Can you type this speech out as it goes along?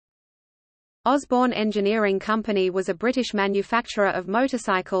Osborn Engineering Company was a British manufacturer of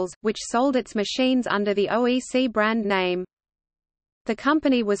motorcycles, which sold its machines under the OEC brand name. The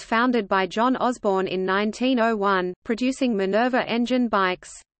company was founded by John Osborn in 1901, producing Minerva engine bikes.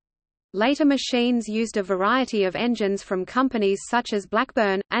 Later machines used a variety of engines from companies such as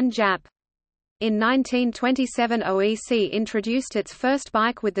Blackburn, and Jap. In 1927 OEC introduced its first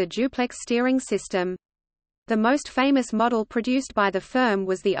bike with the duplex steering system. The most famous model produced by the firm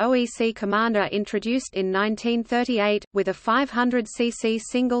was the OEC Commander, introduced in 1938, with a 500 cc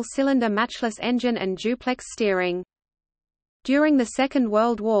single-cylinder matchless engine and duplex steering. During the Second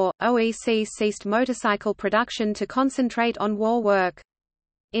World War, OEC ceased motorcycle production to concentrate on war work.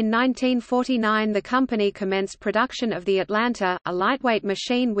 In 1949 the company commenced production of the Atlanta, a lightweight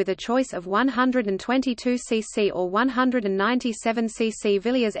machine with a choice of 122 cc or 197 cc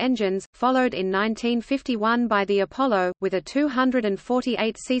Villiers engines, followed in 1951 by the Apollo, with a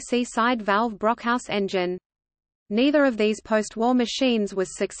 248 cc side-valve Brockhaus engine. Neither of these post-war machines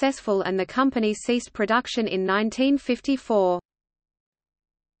was successful and the company ceased production in 1954.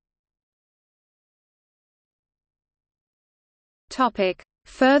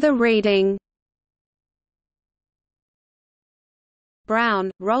 Further reading: Brown,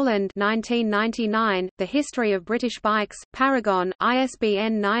 Roland 1999, The History of British Bikes, Paragon,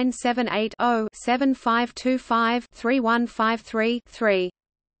 ISBN 978-0-7525-3153-3.